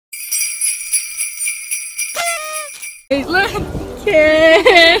Caitlin!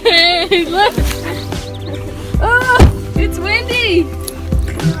 Oh, it's windy!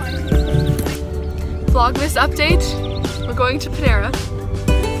 Vlogmas update. We're going to Panera.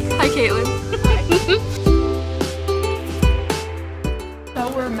 Hi, Caitlin. So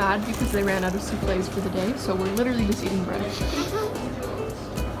we're mad because they ran out of souffles for the day, so we're literally just eating bread.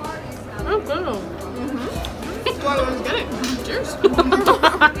 Oh, good. That's why I was getting. Cheers.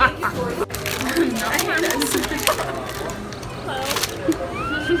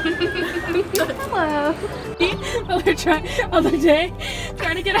 Hello. Other day,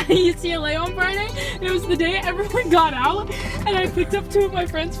 trying to get out of UCLA on Friday, and it was the day everyone got out, and I picked up 2 of my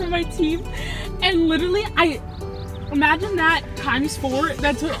friends from my team, and literally, imagine that times 4.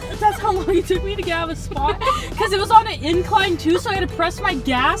 That's how long it took me to get out of a spot, because it was on an incline too, so I had to press my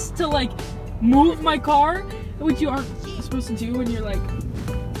gas to like move my car, which you aren't supposed to do when you're like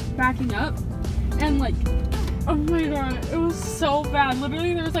backing up, and like, oh my god, it was so bad.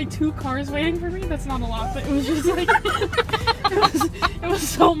 Literally, there was like 2 cars waiting for me. That's not a lot, but it was just like, it was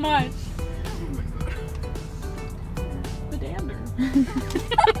so much. Oh my god. The dander.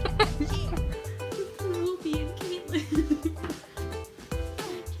 Ruby and Caitlin.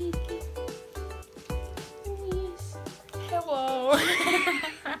 Hello.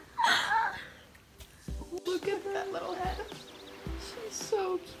 Look at that little head. She's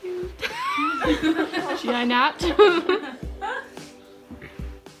so cute. G.I. Nat.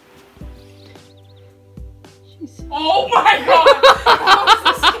 Oh my god!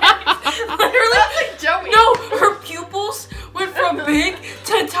 Literally, like Joey. No, her pupils went from big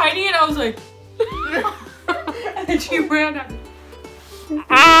to tiny, and I was like, and then she ran out.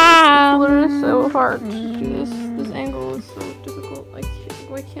 Ah! It's so hard to do this. This angle is so difficult. Why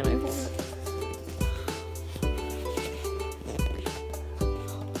can't I hold it?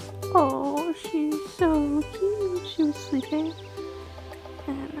 Oh, she's so cute. She was sleeping,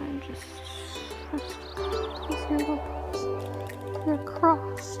 and I'm just these little paws. They're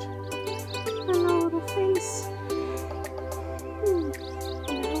crossed, and a little face.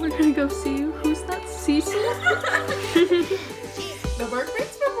 Now we're gonna go see who's that, Cecil? The work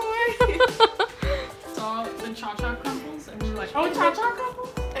mitzvah boy. Saw the cha-cha crumbles, and we were like, oh, cha-cha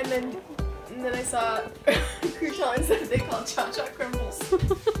crumbles, and then I saw croutons that they call cha-cha crumbles.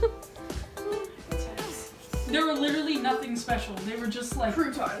 They were literally nothing special. They were just like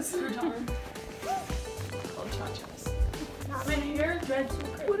croutons. Called cha-chas. My hair dreads.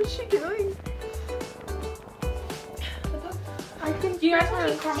 What is she doing? I think. Do you guys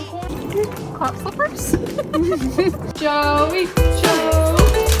want to caramel corn? Clock slippers? Joey.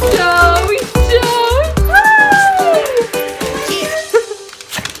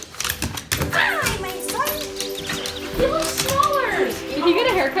 He looks smaller. Did he get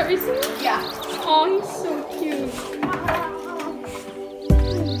a haircut recently? Yeah. Oh, he's so cute.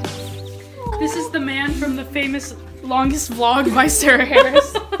 This is the man from the famous longest vlog by Sarah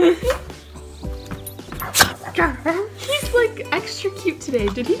Harris. He's like extra cute today.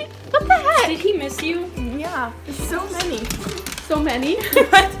 Did he? What the heck? Did he miss you? Yeah. So many. So many?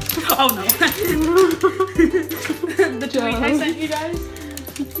 What? Oh no. The tweet I sent you guys?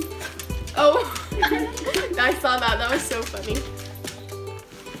 Oh. I saw that. That was so funny.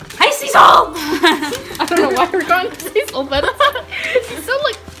 Hi, Cecil! I don't know why we're calling Cecil, but it's so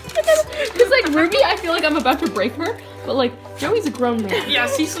like, because like Ruby, I feel like I'm about to break her, but like Joey's a grown man. Yeah,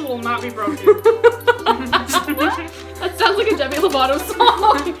 Cecil will not be broken. That sounds like a Demi Lovato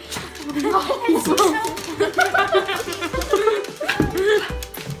song.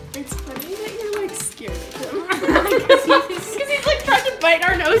 It's funny that you're like scared of him. Because he's like tried to bite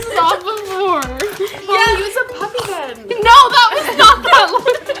our noses off before. Yeah, he was a puppy then. No, that was not that long.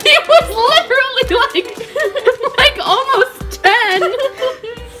 He was literally like almost 10.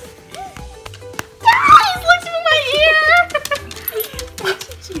 He's looking in my ear. Hey,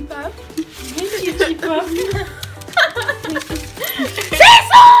 Chichi Puff. Hey, Chichi Puff.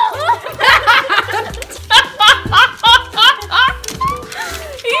 Cecil!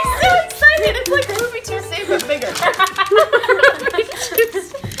 He's so excited. It's like Ruby Tuesday, but bigger.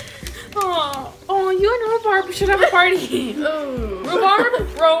 Oh, you and Rhubarb should have a party. Oh. Rhubarb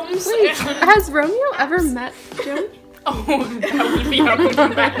roams. Wait, has Romeo ever met Joey? Oh, that would be a mess.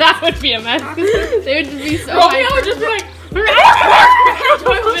 That would be a mess. They would just be so Romeo would just be like,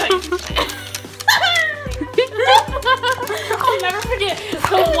 I'll never forget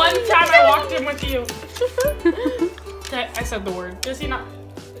the one time I walked in with you. I said the word. Does he not?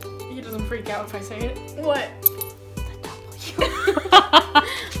 He doesn't freak out if I say it. What? The W.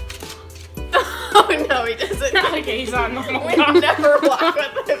 Oh no, he doesn't. Okay, he's on normal. We never walk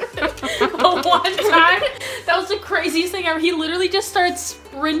with him. The one time, that was the craziest. craziest thing ever. He literally just starts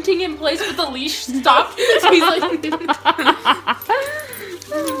sprinting in place with the leash stopped. So he's like, Caitlin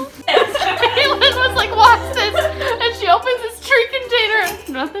was like, watch this. And she opens this tree container.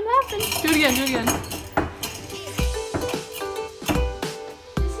 Nothing happened. Do it again, do it again.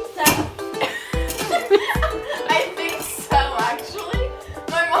 I think so, actually.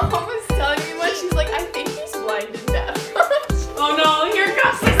 My mom was telling me when she's like, I think he's blind and deaf. Oh no, here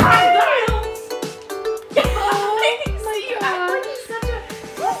comes the sundials. You act like he's such a...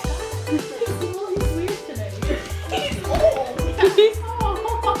 He's weird today. He's old.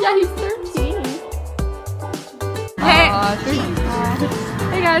 Yeah, he's 13. Hey.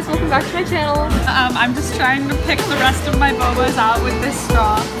 Hey guys, welcome back to my channel. I'm just trying to pick the rest of my Bobas out with this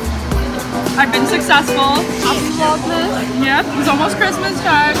straw. I've been successful. Happy Vlogmas. Yep, it was almost Christmas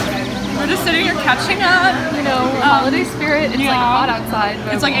time. We're just sitting here catching up. You know, holiday spirit. It's like hot outside.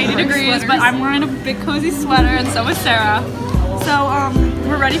 But it's like 80 degrees, but I'm wearing a big cozy sweater, and so is Sarah. So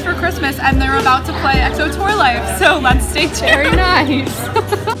we're ready for Christmas, and they're about to play EXO Tour Life. So let's stay tuned. Very nice.